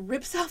because he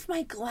rips off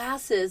my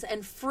glasses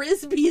and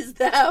frisbees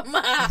them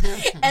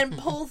and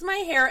pulls my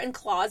hair and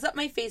claws up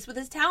my face with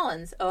his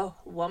talons. Oh,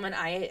 woman,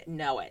 I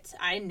know it.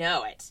 I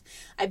know it.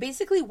 I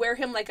basically wear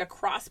him like a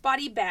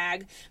crossbody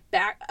bag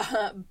back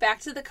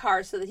to the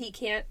car so that he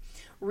can't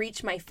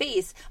reach my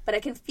face, but I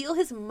can feel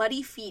his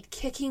muddy feet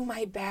kicking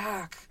my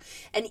back,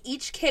 and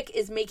each kick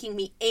is making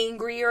me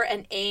angrier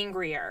and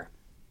angrier.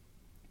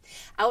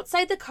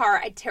 Outside the car,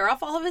 I tear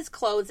off all of his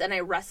clothes and I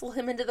wrestle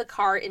him into the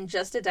car in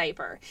just a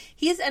diaper.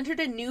 He has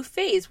entered a new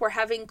phase where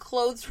having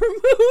clothes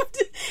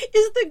removed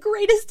is the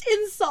greatest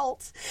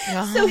insult.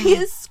 So he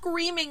is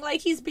screaming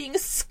like he's being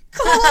scalded.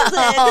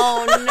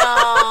 Oh,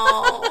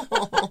 no.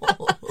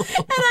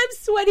 And I'm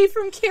sweaty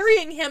from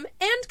carrying him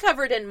and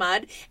covered in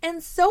mud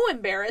and so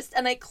embarrassed,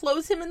 and I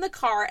close him in the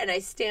car and I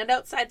stand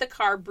outside the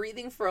car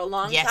breathing for a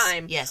long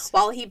time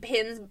while he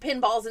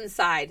pinballs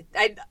inside.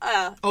 I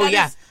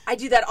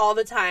do that all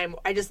the time.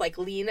 I just like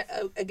lean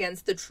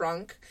against the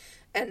trunk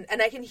and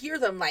I can hear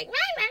them like,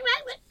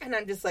 and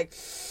I'm just like,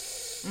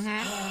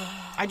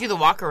 I do the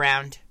walk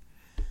around.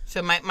 So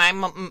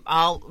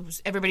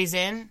everybody's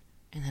in.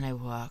 And then I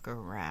walk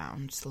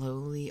around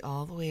slowly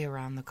all the way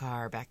around the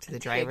car back to the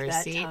driver's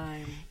seat.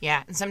 Time.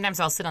 Yeah, and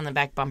sometimes I'll sit on the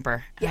back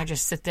bumper. And I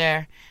just sit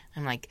there.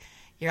 I'm like,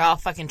 you're all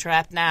fucking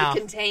trapped now.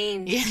 You're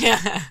contained.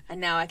 Yeah.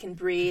 And now I can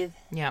breathe.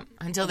 Yeah,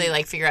 until they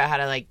like figure out how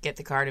to like get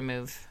the car to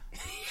move.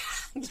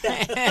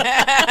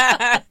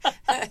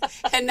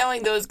 And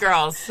knowing those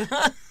girls.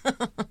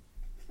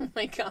 Oh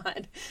my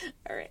God.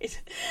 All right.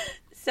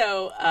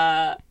 So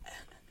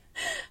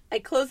I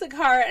close the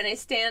car and I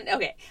stand.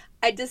 Okay.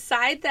 I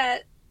decide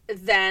then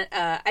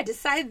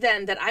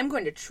that I'm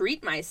going to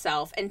treat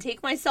myself and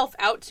take myself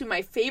out to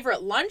my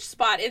favorite lunch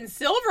spot in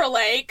Silver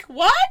Lake.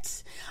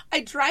 What? I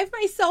drive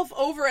myself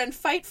over and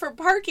fight for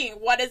parking.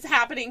 What is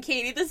happening,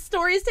 Katie? This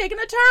story is taking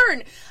a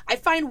turn. I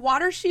find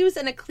water shoes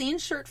and a clean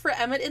shirt for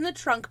Emmett in the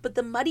trunk, but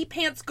the muddy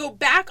pants go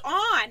back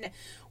on.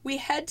 We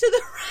head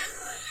to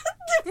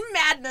the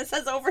madness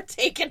has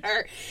overtaken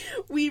her.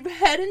 We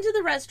head into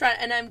the restaurant,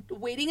 and I'm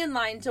waiting in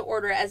line to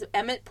order as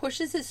Emmett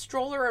pushes his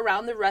stroller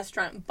around the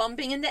restaurant,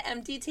 bumping into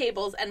empty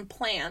tables and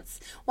plants,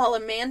 while a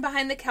man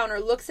behind the counter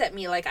looks at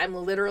me like I'm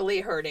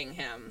literally hurting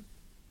him.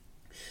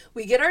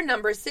 We get our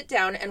number, sit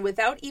down, and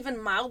without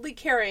even mildly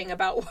caring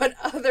about what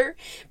other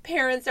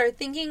parents are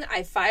thinking,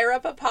 I fire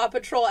up a Paw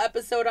Patrol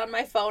episode on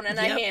my phone and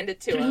I hand it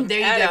to him. There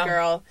you go,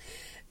 girl.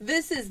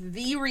 This is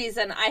the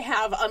reason I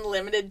have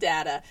unlimited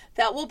data.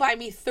 That will buy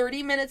me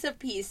 30 minutes of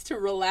peace to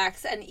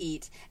relax and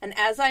eat. And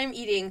as I am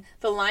eating,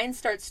 the line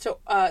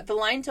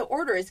to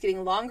order is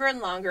getting longer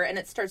and longer, and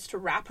it starts to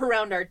wrap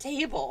around our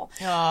table.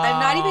 Aww. I'm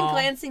not even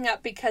glancing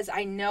up because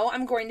I know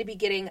I'm going to be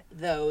getting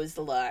those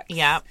looks.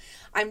 Yep.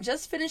 I'm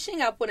just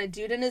finishing up when a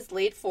dude in his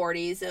late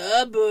 40s,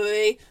 oh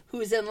boy,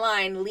 who's in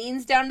line,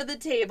 leans down to the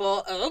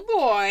table, oh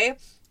boy,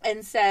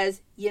 and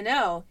says, you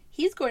know,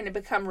 he's going to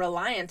become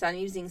reliant on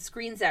using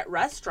screens at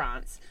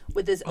restaurants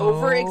with his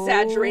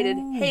over-exaggerated,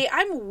 hey,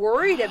 I'm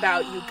worried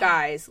about you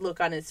guys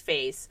look on his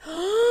face.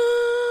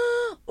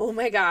 Oh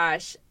my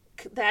gosh.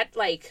 That,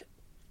 like,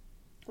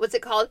 what's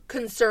it called?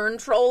 Concern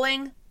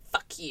trolling?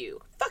 Fuck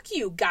you. Fuck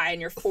you, guy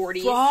in your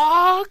 40s.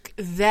 Fuck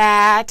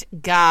that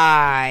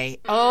guy.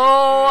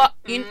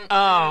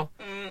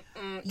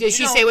 Did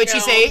she say what she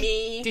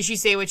say? Did she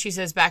say what she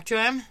says back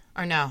to him?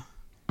 Or no?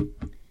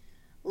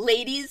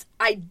 Ladies,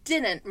 I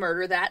didn't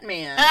murder that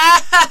man.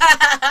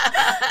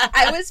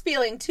 I was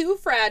feeling too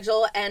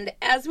fragile, and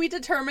as we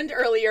determined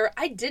earlier,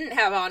 I didn't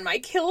have on my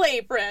kill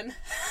apron.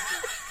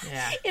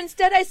 Yeah.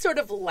 Instead, I sort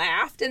of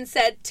laughed and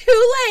said,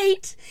 too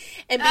late,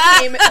 and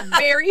became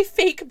very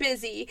fake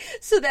busy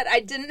so that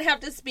we didn't have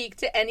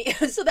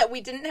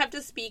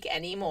to speak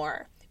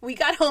anymore. We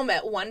got home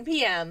at 1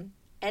 p.m.,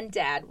 and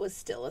Dad was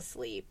still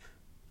asleep.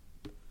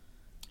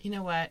 You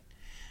know what?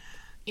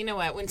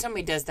 When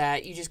somebody does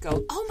that, you just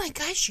go, oh my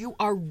gosh, you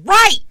are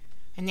right.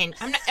 And then,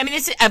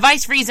 it's a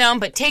advice-free zone,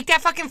 but take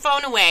that fucking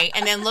phone away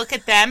and then look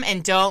at them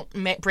and don't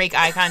break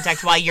eye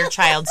contact while your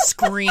child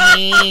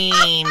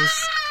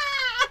screams.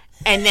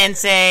 And then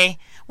say,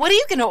 what are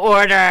you going to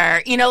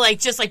order?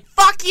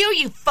 Fuck you,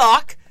 you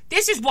fuck.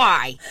 This is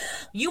why.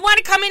 You want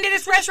to come into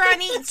this restaurant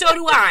and eat, and so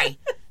do I.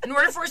 In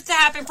order for it to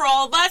happen for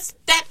all of us,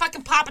 that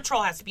fucking Paw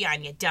Patrol has to be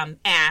on, you dumb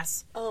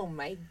ass. Oh,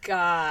 my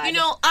God.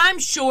 I'm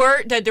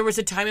sure that there was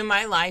a time in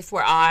my life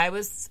where I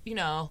was,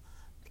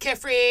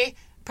 carefree,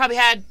 probably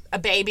had a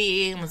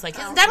baby, and was like,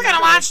 he's never going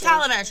to watch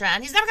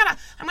television. He's never going to,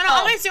 I'm going to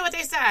always do what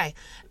they say.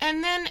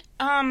 And then,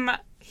 I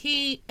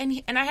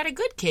had a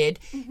good kid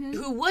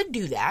who would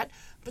do that.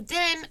 But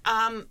then,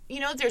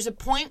 there's a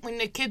point when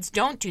the kids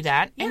don't do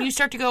that, and you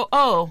start to go,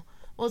 oh,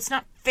 well, it's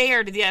not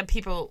fair to the other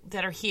people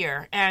that are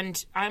here,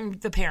 and I'm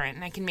the parent,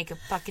 and I can make a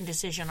fucking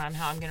decision on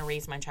how I'm going to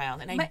raise my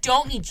child, and I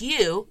don't need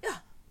you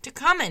to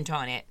comment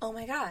on it. Oh,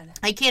 my God.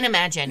 I can't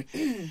imagine,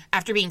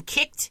 after being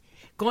kicked,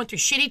 going through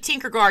shitty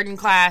Tinkergarten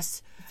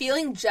class,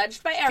 feeling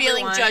judged by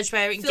everyone,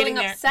 feeling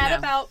upset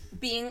about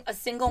being a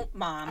single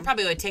mom. I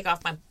probably would take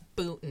off my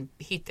boot and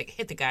hit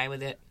the guy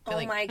with it.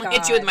 My God.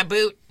 Hit you with my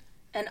boot.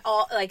 And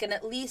and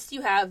at least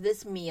you have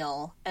this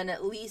meal, and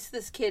at least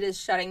this kid is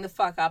shutting the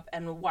fuck up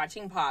and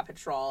watching Paw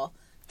Patrol.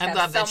 I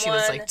love that she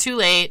was like, too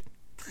late.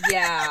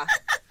 Yeah.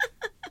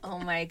 Oh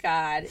my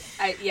God.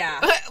 Why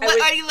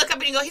do you look up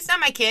and you go, he's not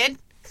my kid?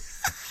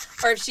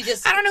 Or if she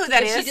just, I don't know who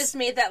that is. She just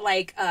made that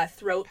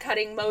throat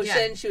cutting motion.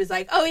 Yeah. She was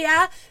like, oh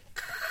yeah.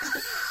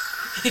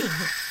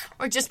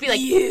 Or just be like,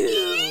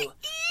 you.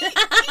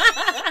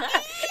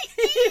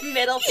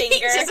 Middle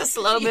finger. Just a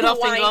slow middle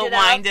finger,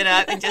 wind it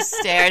up, and just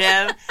stare at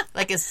him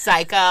like a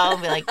psycho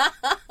and be like,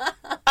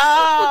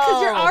 oh.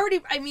 Because you're already,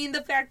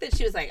 the fact that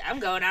she was like, I'm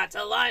going out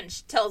to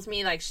lunch tells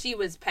me she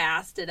was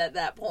past it at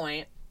that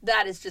point.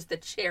 That is just the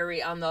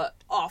cherry on the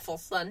awful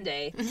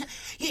sundae.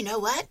 You know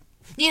what?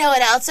 You know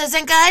what else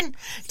isn't good?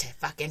 To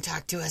fucking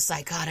talk to a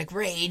psychotic,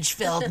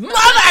 rage-filled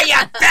mother, you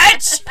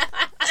bitch!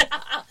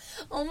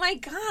 Oh my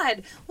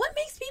God. What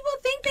makes people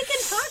think they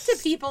can talk to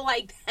people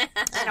like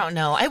that? I don't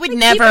know. I would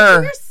never. Keep it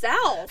to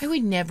yourself. I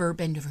would never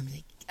bend over and be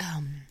like,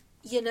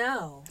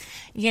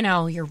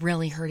 you're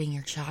really hurting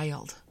your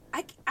child.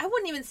 I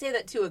wouldn't even say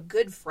that to a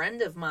good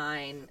friend of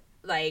mine.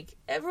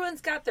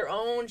 Everyone's got their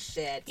own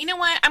shit. You know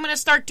what? I'm going to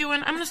start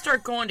going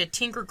to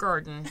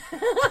Tinkergarten.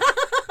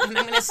 And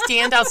I'm going to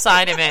stand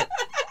outside of it.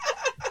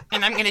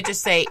 And I'm going to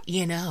just say,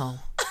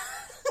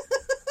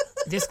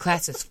 this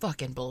class is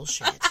fucking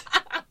bullshit.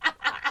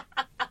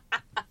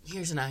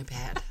 Here's an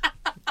iPad.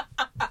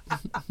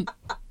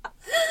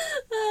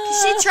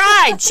 She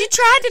tried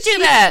to do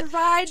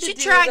that. She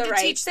tried to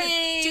teach them,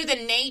 do the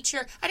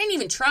nature. I didn't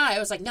even try. I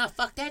was like, no,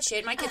 fuck that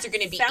shit. My kids are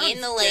going to be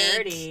in the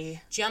lake,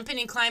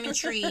 jumping and climbing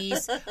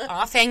trees,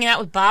 off hanging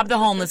out with Bob the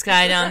homeless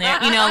guy down there,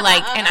 and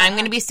I'm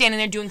going to be standing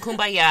there doing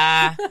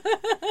kumbaya.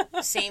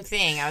 Same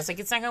thing. I was like,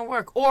 it's not going to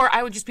work. Or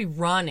I would just be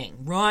running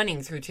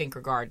through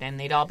Tinkergarten, and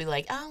they'd all be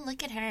like, oh,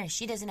 look at her.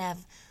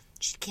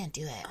 She can't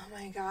do it.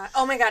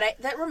 Oh my God.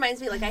 That reminds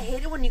me, I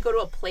hate it when you go to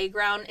a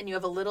playground and you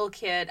have a little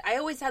kid. I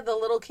always had the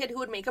little kid who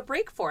would make a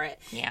break for it.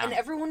 Yeah. And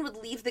everyone would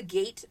leave the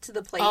gate to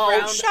the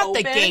playground shut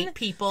the gate,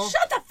 people.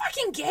 Shut the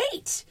fucking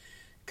gate.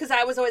 Because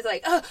I was always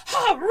like,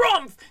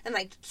 rumph! And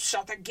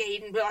shut the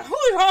gate and be like,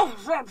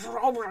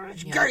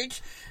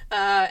 gate!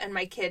 And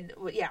my kid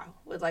would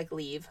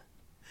leave.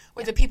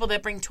 Or the people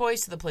that bring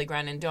toys to the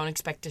playground and don't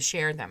expect to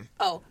share them.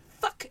 Oh,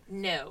 fuck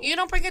no. You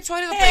don't bring a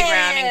toy to the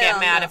playground and get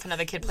mad if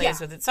another kid plays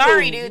with it.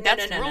 Sorry, dude.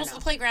 That's the rules of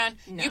the playground.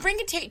 No. You bring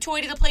a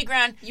toy to the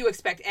playground. You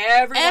expect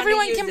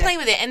everyone can play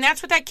with it. And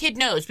that's what that kid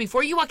knows.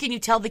 Before you walk in, you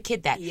tell the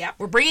kid that. Yep.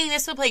 We're bringing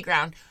this to the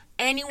playground.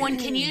 Anyone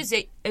can use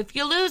it. If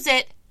you lose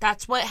it,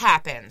 that's what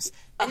happens.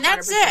 And 100%.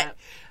 That's it.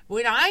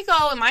 When I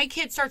go and my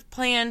kid starts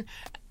playing,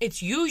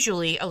 it's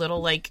usually a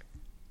little,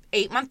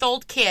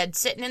 8-month-old kid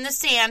sitting in the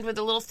sand with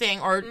a little thing,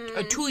 or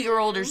a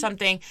 2-year-old or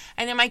something,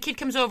 and then my kid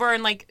comes over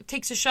and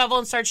takes a shovel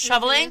and starts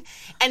shoveling,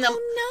 and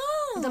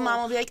the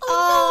mom will be like,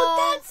 "Oh,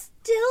 no, that's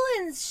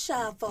Dylan's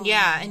shovel."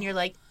 Yeah, and you're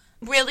like,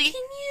 "Really?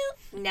 Can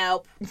you?"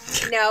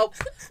 Nope.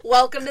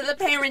 Welcome to the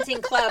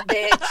parenting club,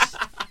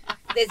 bitch.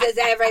 This is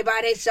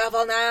everybody's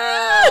shovel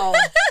now.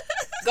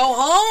 Go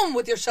home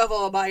with your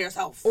shovel by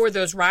yourself. Or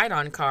those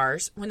ride-on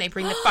cars, when they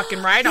bring the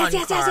fucking ride-on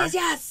car.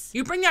 Yes.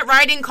 You bring that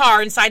riding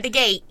car inside the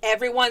gate.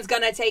 Everyone's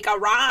going to take a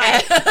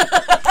ride.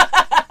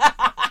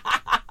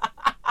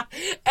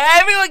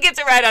 Everyone gets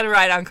a ride on a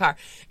ride-on car.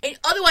 And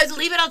otherwise,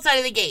 leave it outside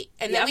of the gate.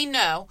 And then we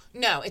know,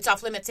 no, it's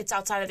off limits, it's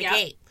outside of the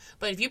gate.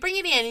 But if you bring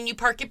it in and you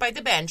park it by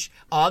the bench,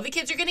 all the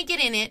kids are going to get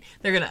in it.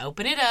 They're going to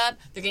open it up.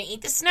 They're going to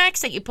eat the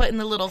snacks that you put in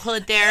the little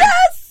hood there.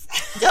 Yes!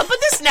 Don't put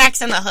the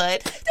snacks in the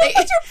hood. Don't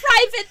put your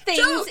private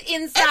things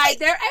inside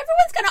there.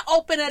 Everyone's going to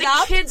open it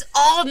up. The kids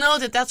all know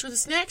that that's where the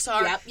snacks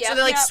are. Yep, so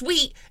they're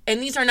sweet.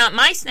 And these are not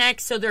my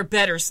snacks, so they're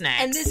better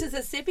snacks. And this is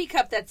a sippy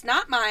cup that's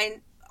not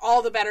mine.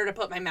 All the better to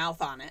put my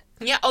mouth on it.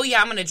 Yeah. Oh,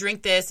 yeah, I'm going to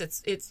drink this.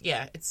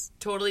 It's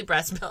totally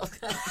breast milk.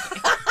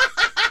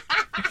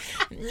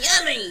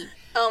 Yummy.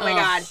 Oh, my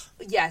God.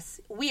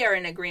 Yes, we are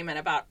in agreement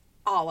about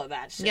all of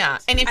that shit. Yeah,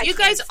 and if you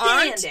guys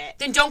aren't,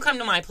 then don't come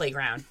to my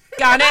playground.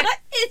 Got it?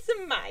 It's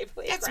my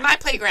playground. It's my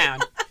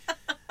playground.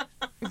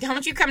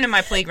 Don't you come to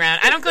my playground.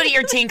 I don't go to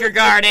your Tinker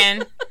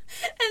Garden.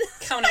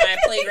 Come to my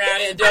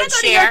playground and don't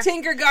share. I go to your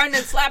Tinker Garden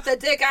and slap the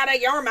dick out of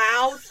your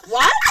mouth.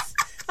 What?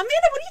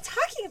 Amanda, what are you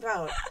talking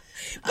about?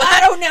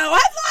 I don't know.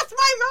 I've lost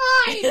my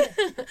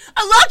mind.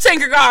 I love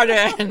Tinker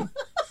Garden.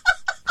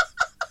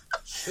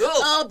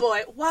 Oh,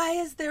 boy. Why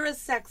is there a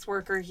sex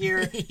worker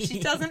here? She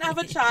doesn't have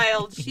a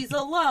child. She's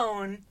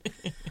alone.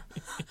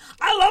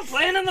 I love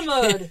playing in the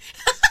mud.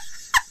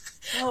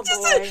 Oh,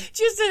 boy.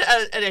 Just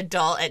an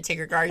adult at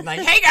Tinker Garden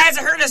like, hey, guys,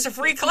 I heard it's a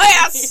free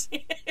class.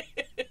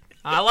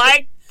 I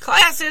like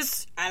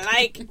classes. I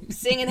like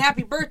singing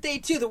happy birthday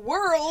to the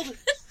world.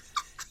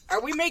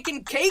 Are we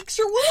making cakes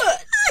or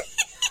what?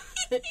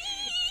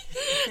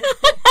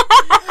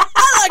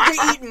 I like to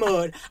eat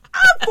mud.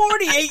 I'm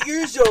 48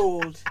 years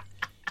old.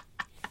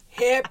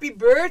 Happy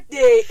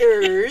birthday,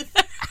 Earth.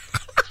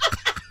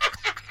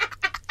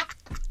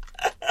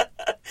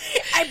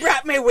 I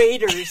brought my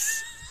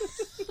waiters.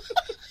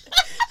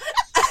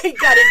 I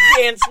got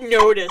advance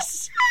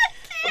notice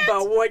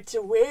about what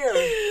to wear.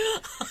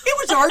 It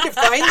was hard to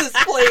find this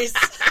place.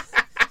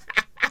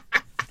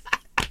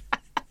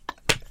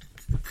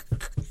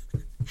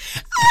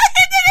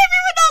 And then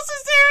everyone else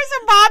is there as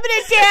a mom and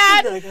a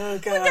dad. Like, oh,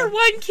 God. With their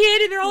one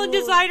kid and they're all in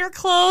designer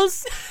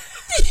clothes.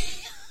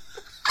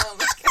 Oh,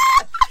 my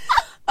God.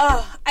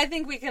 Oh, I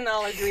think we can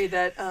all agree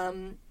that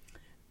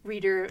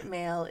reader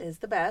mail is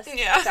the best.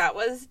 Yeah. That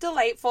was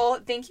delightful.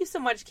 Thank you so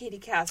much, Katie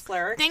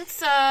Kassler. Thanks,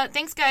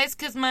 guys,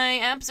 because my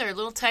abs are a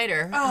little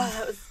tighter. Oh,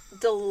 that was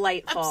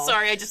delightful. I'm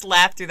sorry, I just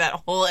laughed through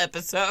that whole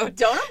episode.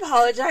 Don't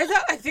apologize.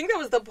 I think that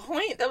was the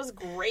point. That was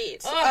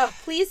great.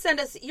 Please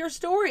send us your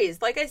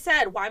stories. Like I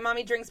said,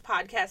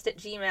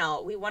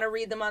 whymommydrinkspodcast@gmail.com. We want to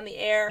read them on the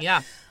air.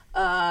 Yeah.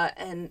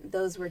 And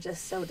those were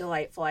just so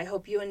delightful. I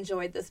hope you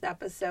enjoyed this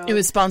episode. It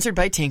was sponsored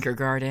by Tinker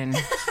Garden.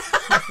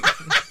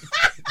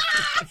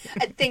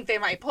 I think they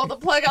might pull the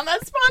plug on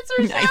that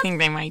sponsorship. I think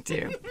they might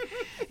too.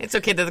 It's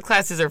okay, the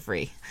classes are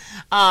free.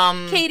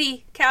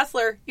 Katie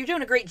Kassler, you're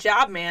doing a great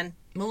job, man.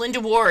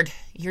 Melinda Ward,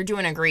 you're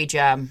doing a great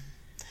job.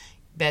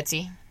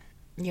 Betsy,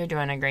 you're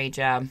doing a great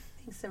job.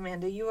 Thanks,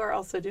 Amanda. You are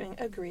also doing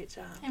a great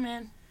job. Hey,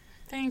 man.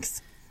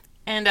 Thanks.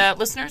 And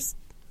listeners,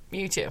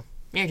 you too.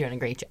 You're doing a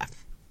great job.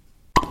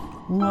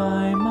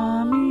 Why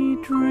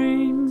Mommy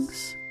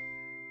Drinks.